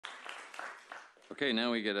Okay,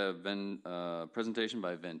 now we get a presentation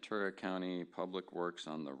by Ventura County Public Works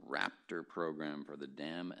on the Raptor program for the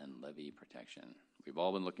dam and levee protection. We've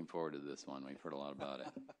all been looking forward to this one. We've heard a lot about it.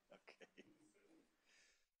 Okay.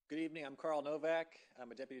 Good evening. I'm Karl Novak.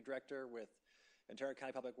 I'm a deputy director with Ventura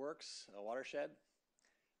County Public Works, Watershed.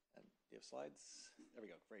 And do you have slides? There we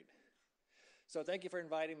go. Great. So thank you for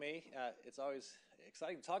inviting me. It's always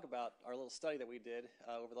exciting to talk about our little study that we did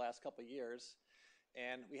over the last couple of years.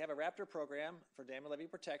 And we have a Raptor program for dam and levee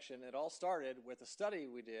protection. It all started with a study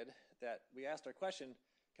we did that we asked our question,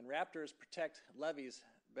 can raptors protect levees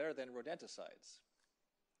better than rodenticides?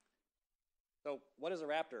 So what is a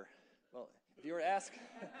raptor? Well, if you were to ask,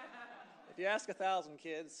 if you ask 1,000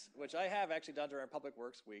 kids, which I have actually done during our Public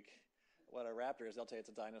Works Week, what a raptor is, they'll tell you it's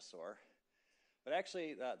a dinosaur. But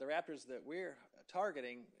actually, the raptors that we're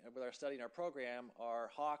targeting with our study and our program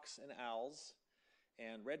are hawks and owls.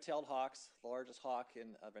 And red-tailed hawks, the largest hawk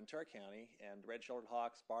in Ventura County, and red-shouldered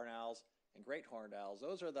hawks, barn owls, and great horned owls.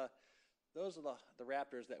 Those are the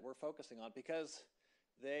raptors that we're focusing on because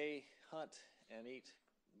they hunt and eat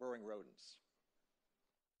burrowing rodents.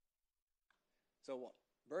 So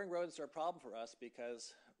burrowing rodents are a problem for us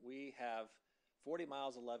because we have 40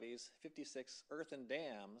 miles of levees, 56 earthen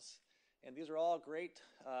dams, and these are all great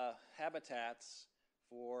habitats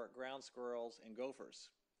for ground squirrels and gophers.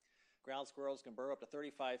 Ground squirrels can burrow up to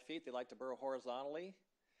 35 feet. They like to burrow horizontally.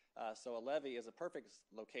 So a levee is a perfect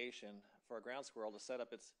location for a ground squirrel to set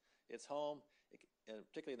up its home,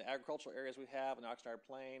 particularly in the agricultural areas we have in the Oxnard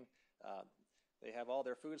Plain. They have all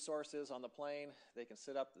their food sources on the plain. They can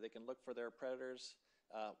sit up, they can look for their predators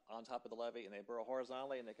on top of the levee, and they burrow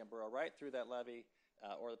horizontally, and they can burrow right through that levee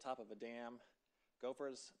or the top of a dam.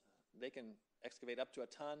 Gophers, they can excavate up to a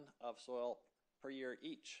ton of soil per year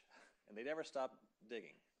each, and they never stop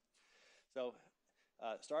digging. So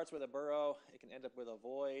it starts with a burrow. It can end up with a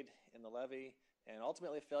void in the levee, and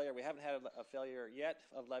ultimately a failure. We haven't had a failure yet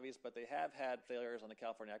of levees, but they have had failures on the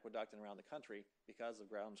California aqueduct and around the country because of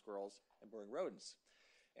ground squirrels and burrowing rodents.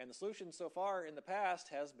 And the solution so far in the past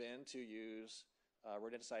has been to use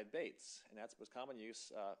rodenticide baits, and that was common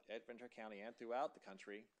use at Ventura County and throughout the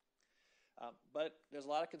country. But there's a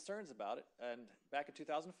lot of concerns about it, and back in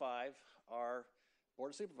 2005, our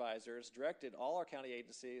Board of Supervisors directed all our county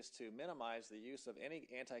agencies to minimize the use of any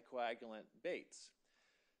anticoagulant baits.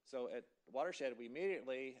 So at Watershed, we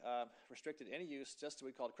immediately restricted any use just to what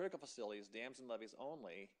we called critical facilities, dams and levees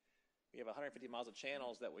only. We have 150 miles of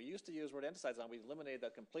channels that we used to use rodenticides on. We eliminated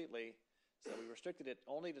that completely. So we restricted it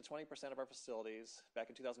only to 20% of our facilities back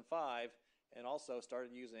in 2005, and also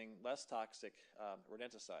started using less toxic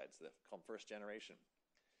rodenticides that call them first generation.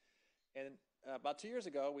 And about 2 years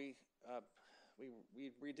ago, we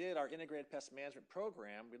redid our integrated pest management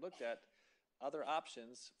program. We looked at other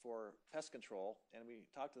options for pest control, and we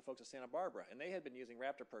talked to the folks at Santa Barbara, and they had been using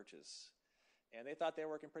Raptor perches, and they thought they were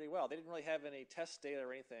working pretty well. They didn't really have any test data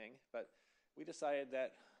or anything, but we decided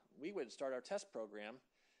that we would start our test program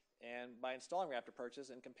and by installing Raptor perches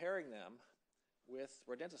and comparing them with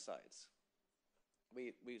rodenticides.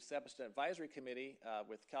 We established an advisory committee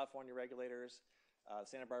with California regulators,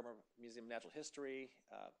 Santa Barbara Museum of Natural History,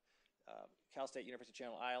 Cal State University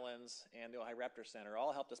Channel Islands, and the Ohio Raptor Center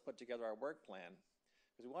all helped us put together our work plan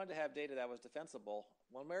because we wanted to have data that was defensible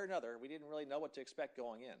one way or another. We didn't really know what to expect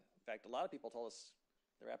going in. In fact, a lot of people told us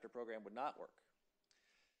the Raptor program would not work.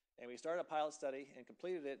 And we started a pilot study and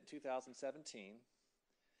completed it in 2017.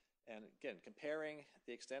 And again, comparing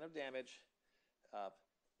the extent of damage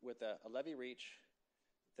with a levee reach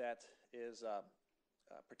that is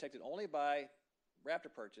protected only by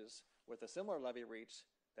Raptor perches with a similar levee reach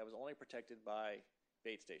that was only protected by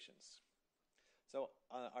bait stations. So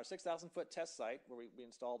on our 6,000-foot test site, where we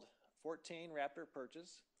installed 14 Raptor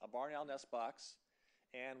perches, a barn owl nest box,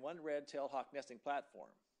 and one red-tailed hawk nesting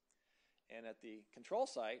platform. And at the control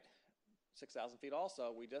site, 6,000 feet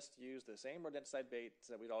also, we just used the same rodenticide baits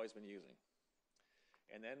that we'd always been using.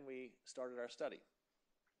 And then we started our study.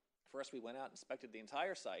 First, we went out and inspected the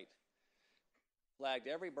entire site, flagged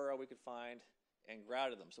every burrow we could find, and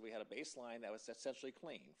grouted them. So we had a baseline that was essentially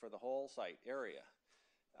clean for the whole site area.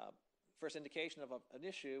 First indication of an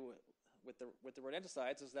issue with the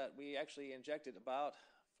rodenticides is that we actually injected about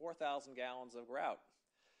 4,000 gallons of grout,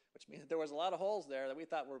 which means that there was a lot of holes there that we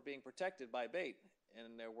thought were being protected by bait, and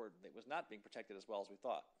it was not being protected as well as we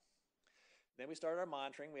thought. Then we started our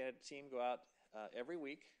monitoring. We had a team go out every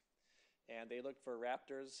week, and they looked for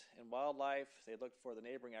raptors and wildlife. They looked for the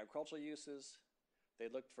neighboring agricultural uses. They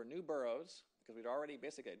looked for new burrows, because we'd already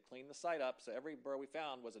basically cleaned the site up, so every burrow we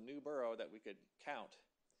found was a new burrow that we could count.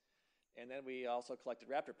 And then we also collected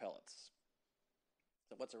raptor pellets.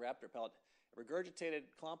 So what's a raptor pellet? a regurgitated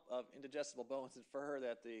clump of indigestible bones and fur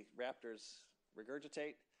that the raptors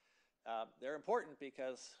regurgitate. They're important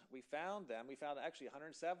because we found them. We found actually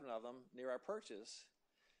 107 of them near our perches.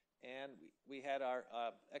 And we had our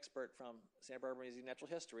expert from Santa Barbara Museum of Natural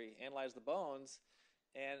History analyze the bones,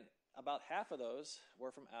 and about half of those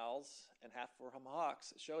were from owls and half were from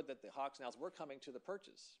hawks. It showed that the hawks and owls were coming to the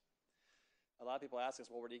perches. A lot of people ask us,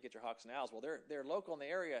 well, where do you get your hawks and owls? Well, they're local in the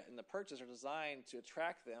area, and the perches are designed to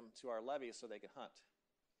attract them to our levees so they can hunt.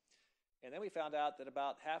 And then we found out that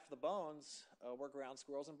about half the bones were ground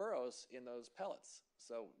squirrels and burrows in those pellets.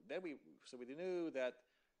 So we knew that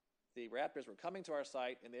the raptors were coming to our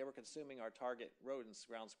site, and they were consuming our target rodents,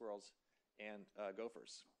 ground squirrels, and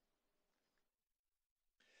gophers.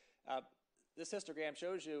 This histogram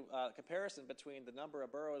shows you a comparison between the number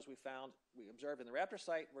of burrows we observed in the raptor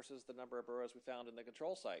site versus the number of burrows we found in the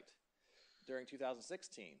control site during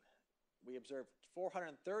 2016. We observed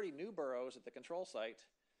 430 new burrows at the control site.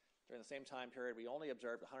 During the same time period, we only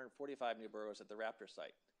observed 145 new burrows at the raptor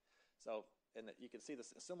site. So, and you can see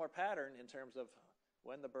this similar pattern in terms of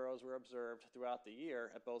when the burrows were observed throughout the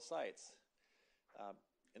year at both sites.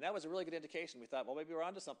 And that was a really good indication. We thought, well, maybe we're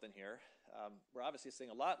onto something here. We're obviously seeing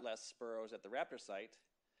a lot less burrows at the raptor site.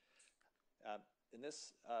 In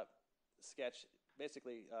this sketch,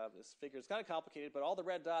 basically, this figure is kind of complicated, but all the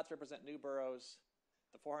red dots represent new burrows,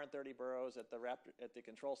 the 430 burrows at the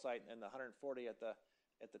control site and the 140 at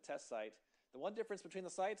the test site. The one difference between the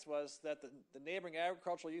sites was that the neighboring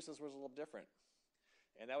agricultural uses was a little different.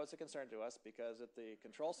 And that was a concern to us because at the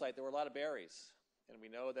control site there were a lot of berries. And we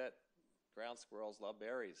know that ground squirrels love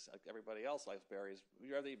berries. Like everybody else likes berries.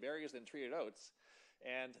 We'd rather eat berries than treated oats.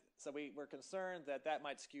 And so we were concerned that that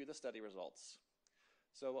might skew the study results.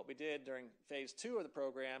 So what we did during phase 2 of the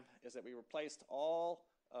program is that we replaced all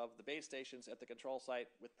of the bait stations at the control site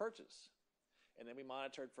with perches. And then we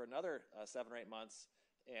monitored for another 7 or 8 months.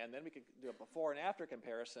 And then we could do a before and after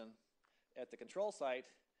comparison at the control site.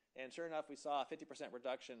 And sure enough, we saw a 50%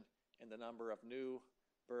 reduction in the number of new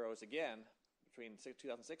burrows again between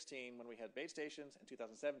 2016 when we had bait stations and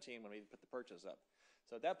 2017 when we put the perches up.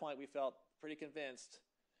 So at that point, we felt pretty convinced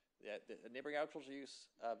that the neighboring agricultural use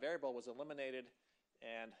variable was eliminated,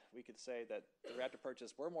 and we could say that the raptor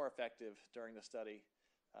perches were more effective during the study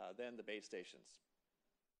than the bait stations.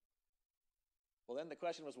 Well, then the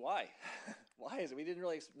question was why? Why is it? We didn't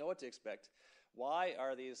really know what to expect. Why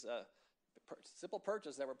are these simple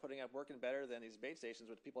perches that we're putting up working better than these bait stations,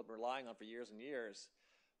 which people have been relying on for years and years?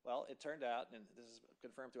 Well, it turned out, and this is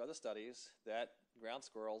confirmed through other studies, that ground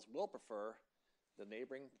squirrels will prefer the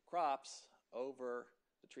neighboring crops over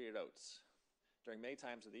the treated oats during many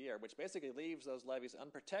times of the year, which basically leaves those levees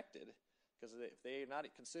unprotected because if they're not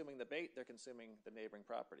consuming the bait, they're consuming the neighboring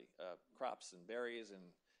property, crops and berries and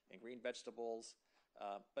green vegetables.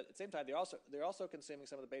 But at the same time, they're also consuming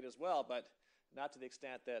some of the bait as well, but not to the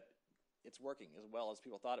extent that it's working as well as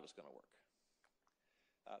people thought it was going to work.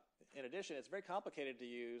 In addition, it's very complicated to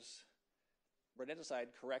use rodenticide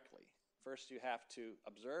correctly. First, you have to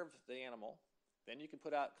observe the animal. Then you can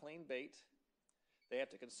put out clean bait. They have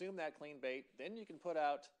to consume that clean bait. Then you can put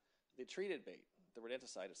out the treated bait, the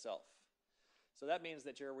rodenticide itself. So that means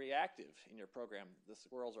that you're reactive in your program. The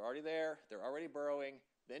squirrels are already there. They're already burrowing.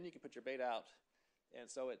 Then you can put your bait out. And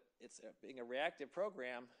so it's being a reactive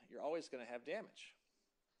program, you're always going to have damage.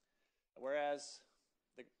 Whereas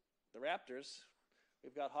the raptors,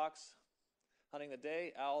 we've got hawks hunting the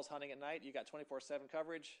day, owls hunting at night. You got 24/7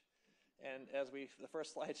 coverage. And as the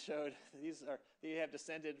first slide showed, they have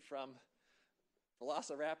descended from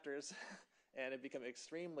velociraptors and have become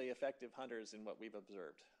extremely effective hunters in what we've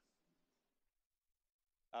observed.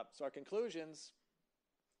 So our conclusions,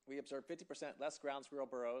 we observed 50% less ground squirrel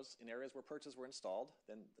burrows in areas where perches were installed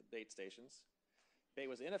than the bait stations. Bait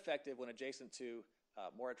was ineffective when adjacent to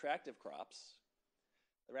more attractive crops.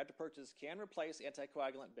 The raptor perches can replace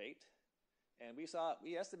anticoagulant bait, and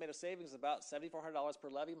we estimate a savings of about $7,400 per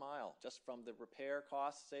levee mile just from the repair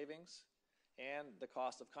cost savings and the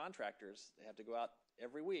cost of contractors. They have to go out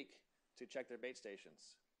every week to check their bait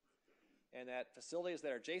stations. And that facilities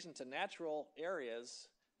that are adjacent to natural areas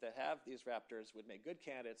that have these raptors would make good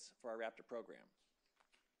candidates for our raptor program.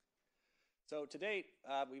 So to date,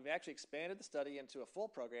 we've actually expanded the study into a full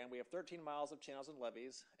program. We have 13 miles of channels and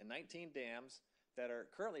levees and 19 dams that are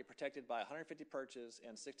currently protected by 150 perches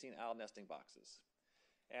and 16 owl nesting boxes.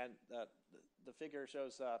 And the figure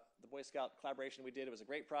shows the Boy Scout collaboration we did. It was a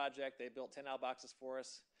great project. They built 10 owl boxes for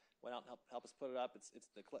us, went out and helped us put it up.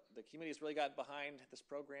 The community's really gotten behind this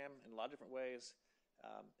program in a lot of different ways,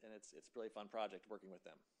 and it's a really fun project working with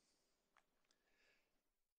them.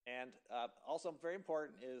 And also very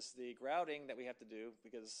important is the grouting that we have to do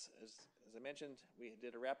because, as I mentioned, we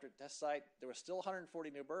did a raptor test site. There were still 140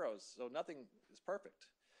 new burrows, so nothing is perfect.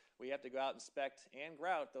 We have to go out, inspect, and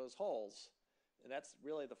grout those holes, and that's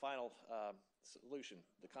really the final solution,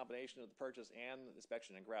 the combination of the purchase and the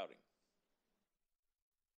inspection and grouting.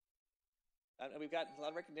 And we've got a lot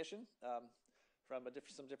of recognition from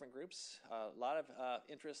some different groups, a lot of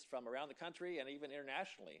interest from around the country and even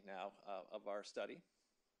internationally now of our study.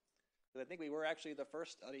 But I think we were actually the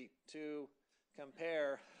first study to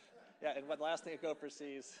compare, yeah, and what the last thing a gopher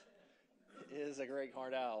sees is a great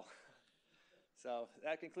horned owl. So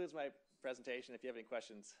that concludes my presentation. If you have any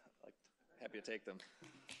questions, I'm happy to take them.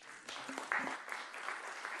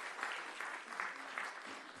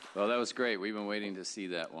 Well, that was great. We've been waiting to see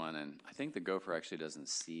that one, and I think the gopher actually doesn't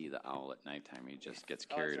see the owl at nighttime. He just gets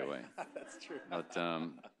carried away. That's true. But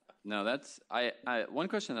no, that's one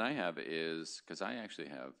question that I have is because I actually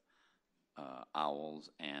have owls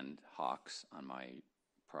and hawks on my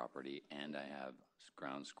property, and I have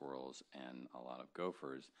ground squirrels and a lot of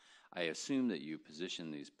gophers. I assume that you position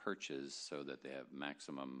these perches so that they have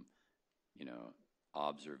maximum,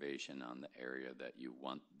 observation on the area that you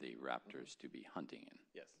want the raptors to be hunting in.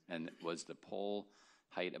 Yes. And was the pole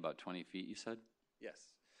height about 20 feet, you said? Yes.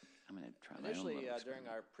 I'm going to try Initially, my own little during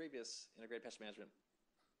our previous integrated pest management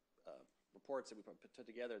reports that we put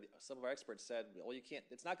together, some of our experts said, well, you can't,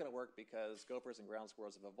 it's not going to work because gophers and ground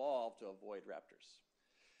squirrels have evolved to avoid raptors.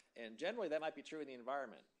 And generally, that might be true in the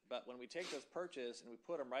environment. But when we take those perches and we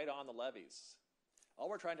put them right on the levees, all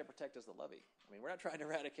we're trying to protect is the levee. I mean, we're not trying to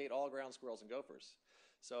eradicate all ground squirrels and gophers.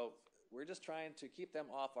 So we're just trying to keep them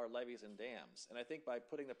off our levees and dams. And I think by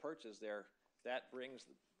putting the perches there, that brings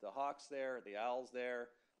the hawks there, the owls there,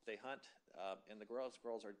 they hunt, and the ground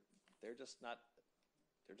squirrels they're just not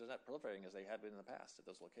proliferating as they have been in the past at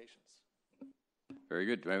those locations. Very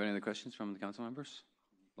good. Do I have any other questions from the council members?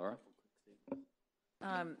 Laura?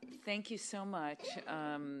 Thank you so much.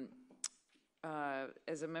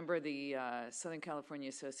 As a member of the Southern California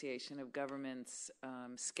Association of Governments,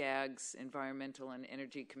 SCAG's Environmental and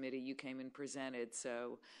Energy Committee, you came and presented.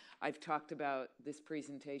 So I've talked about this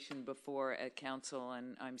presentation before at council,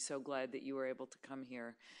 and I'm so glad that you were able to come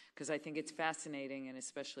here because I think it's fascinating, and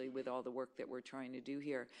especially with all the work that we're trying to do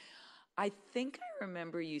here. I think I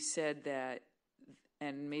remember you said that,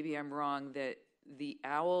 and maybe I'm wrong, that the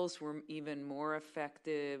owls were even more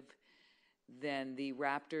effective than the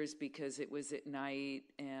raptors because it was at night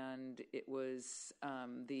and it was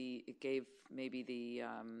it gave maybe the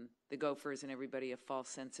gophers and everybody a false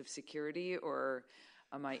sense of security, or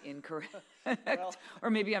am I incorrect? Well, or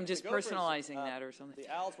maybe I'm just gophers, personalizing that or something.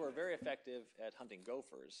 The owls were very effective at hunting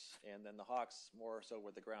gophers, and then the hawks more so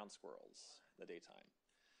with the ground squirrels in the daytime.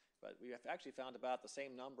 But we have actually found about the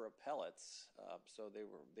same number of pellets, so they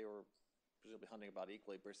were presumably hunting about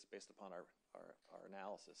equally based upon our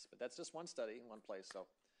analysis. But that's just one study in one place. So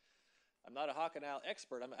I'm not a hawk and owl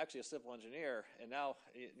expert. I'm actually a civil engineer. And now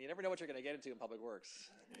you never know what you're going to get into in public works.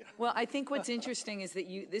 Well, I think what's interesting is that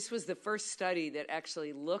this was the first study that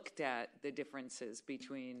actually looked at the differences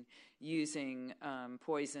between using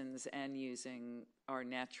poisons and using our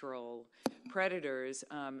natural predators.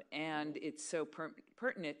 And it's so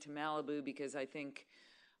pertinent to Malibu because I think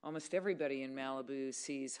almost everybody in Malibu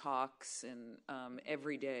sees hawks and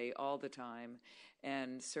every day, all the time,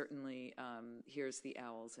 and certainly hears the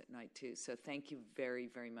owls at night too. So thank you very,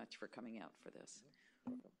 very much for coming out for this.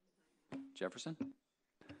 Jefferson?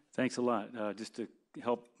 Thanks a lot. Just to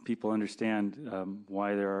help people understand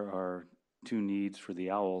why there are two needs for the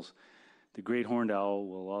owls. The great horned owl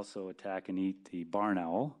will also attack and eat the barn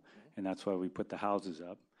owl, and that's why we put the houses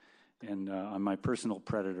up. And on my personal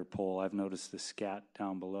predator pole, I've noticed the scat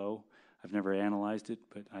down below. I've never analyzed it,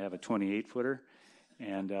 but I have a 28-footer,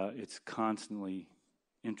 and it's constantly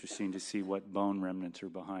interesting to see what bone remnants are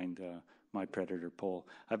behind my predator pole.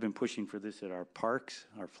 I've been pushing for this at our parks,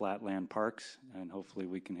 our flatland parks, and hopefully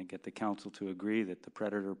we can get the council to agree that the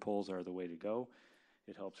predator poles are the way to go.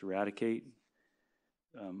 It helps eradicate.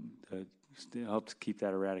 It helps keep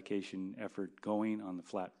that eradication effort going on the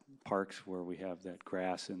flat parks where we have that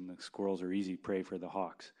grass and the squirrels are easy prey for the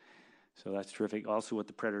hawks. So that's terrific. Also, what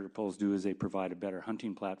the predator poles do is they provide a better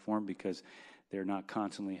hunting platform because they're not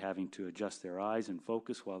constantly having to adjust their eyes and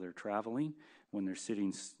focus while they're traveling. When they're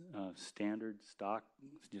sitting standard, stock,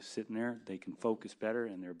 just sitting there, they can focus better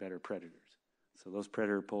and they're better predators. So those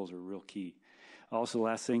predator poles are real key. Also,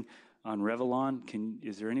 last thing, on Revlon,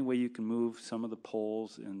 is there any way you can move some of the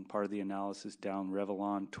poles and part of the analysis down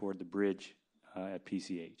Revlon toward the bridge at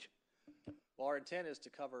PCH? Well, our intent is to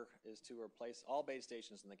replace all bait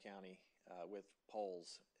stations in the county with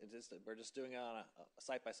poles. We're just doing it on a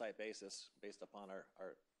site-by-site basis based upon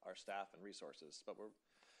our staff and resources. But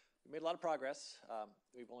we made a lot of progress.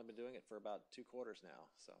 We've only been doing it for about 2 quarters now.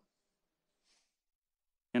 So.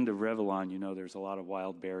 End of Revlon, you know, there's a lot of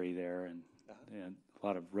wild berry there and a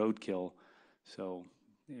lot of roadkill. So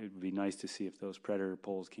it would be nice to see if those predator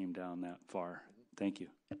poles came down that far. Thank you.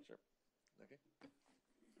 Sure.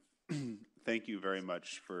 Okay. Thank you very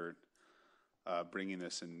much for bringing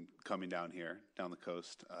this and coming down here, down the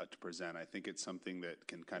coast, to present. I think it's something that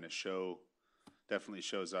can kind of definitely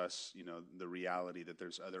shows us, you know, the reality that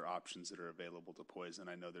there's other options that are available to poison.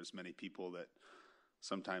 I know there's many people that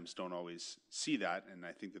sometimes don't always see that, and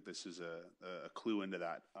I think that this is a clue into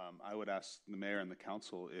that. I would ask the mayor and the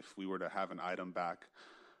council if we were to have an item back,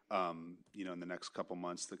 you know, in the next couple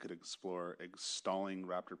months that could explore installing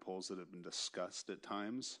raptor poles that have been discussed at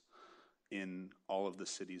times in all of the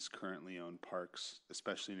city's currently owned parks,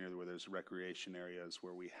 especially near where there's recreation areas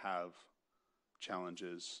where we have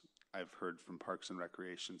challenges. I've heard from Parks and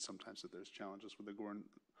Recreation sometimes that there's challenges with the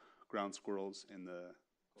ground squirrels in the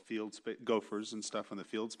field space, gophers and stuff in the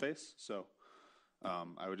field space. So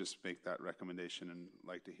I would just make that recommendation and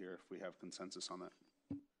like to hear if we have consensus on that.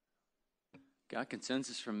 Got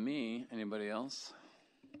consensus from me. Anybody else?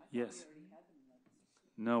 Yes.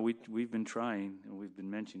 No, we've been trying, and we've been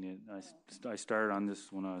mentioning it. I started on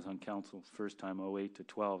this when I was on council, first time 08 to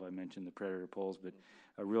 12. I mentioned the predator poles, but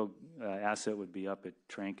a real asset would be up at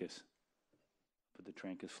Trancas, at the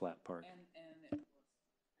Trancas Flat Park.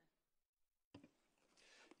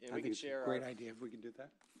 Yeah, I think it's a great idea if we can do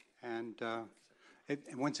that. And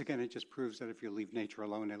once again, it just proves that if you leave nature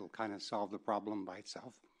alone, it'll kind of solve the problem by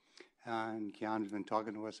itself. And Keanu's been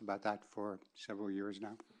talking to us about that for several years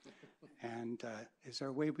now. And is there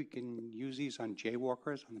a way we can use these on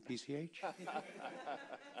jaywalkers on the PCH? Yeah,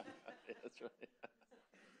 that's right.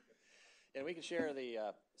 And we can share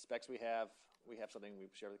the specs we have. We have something we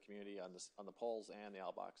share with the community on the poles and the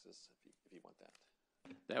owl boxes if you want that.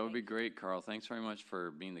 That would be great, Karl. Thanks very much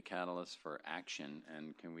for being the catalyst for action.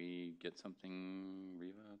 And can we get something,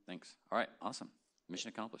 Riva? Thanks. All right, awesome. Mission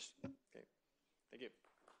accomplished. Okay, thank you.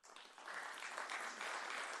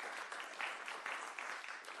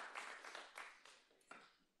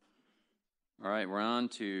 All right, we're on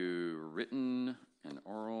to written and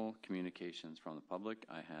oral communications from the public.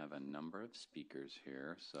 I have a number of speakers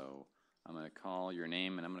here, so I'm going to call your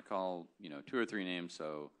name, and I'm going to call, 2 or 3 names.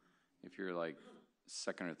 So if you're like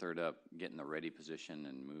second or third up, get in the ready position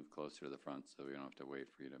and move closer to the front so we don't have to wait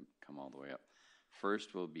for you to come all the way up.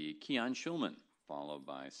 First will be Keon Schulman, followed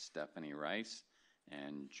by Stephanie Rice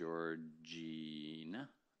and Georgina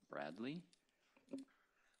Bradley.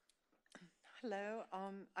 Hello,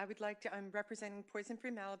 I'm representing Poison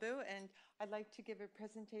Free Malibu, and I'd like to give a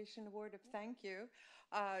presentation award of thank you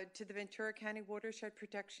to the Ventura County Watershed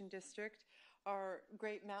Protection District. Our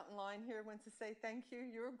great mountain lion here wants to say thank you.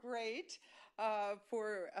 You're great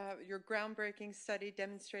for your groundbreaking study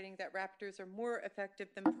demonstrating that raptors are more effective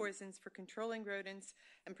than poisons for controlling rodents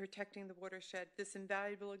and protecting the watershed. This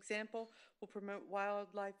invaluable example will promote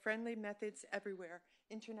wildlife-friendly methods everywhere,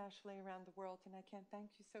 internationally around the world, and I can't thank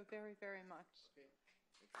you so very, very much. Okay.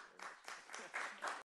 Thank you very much.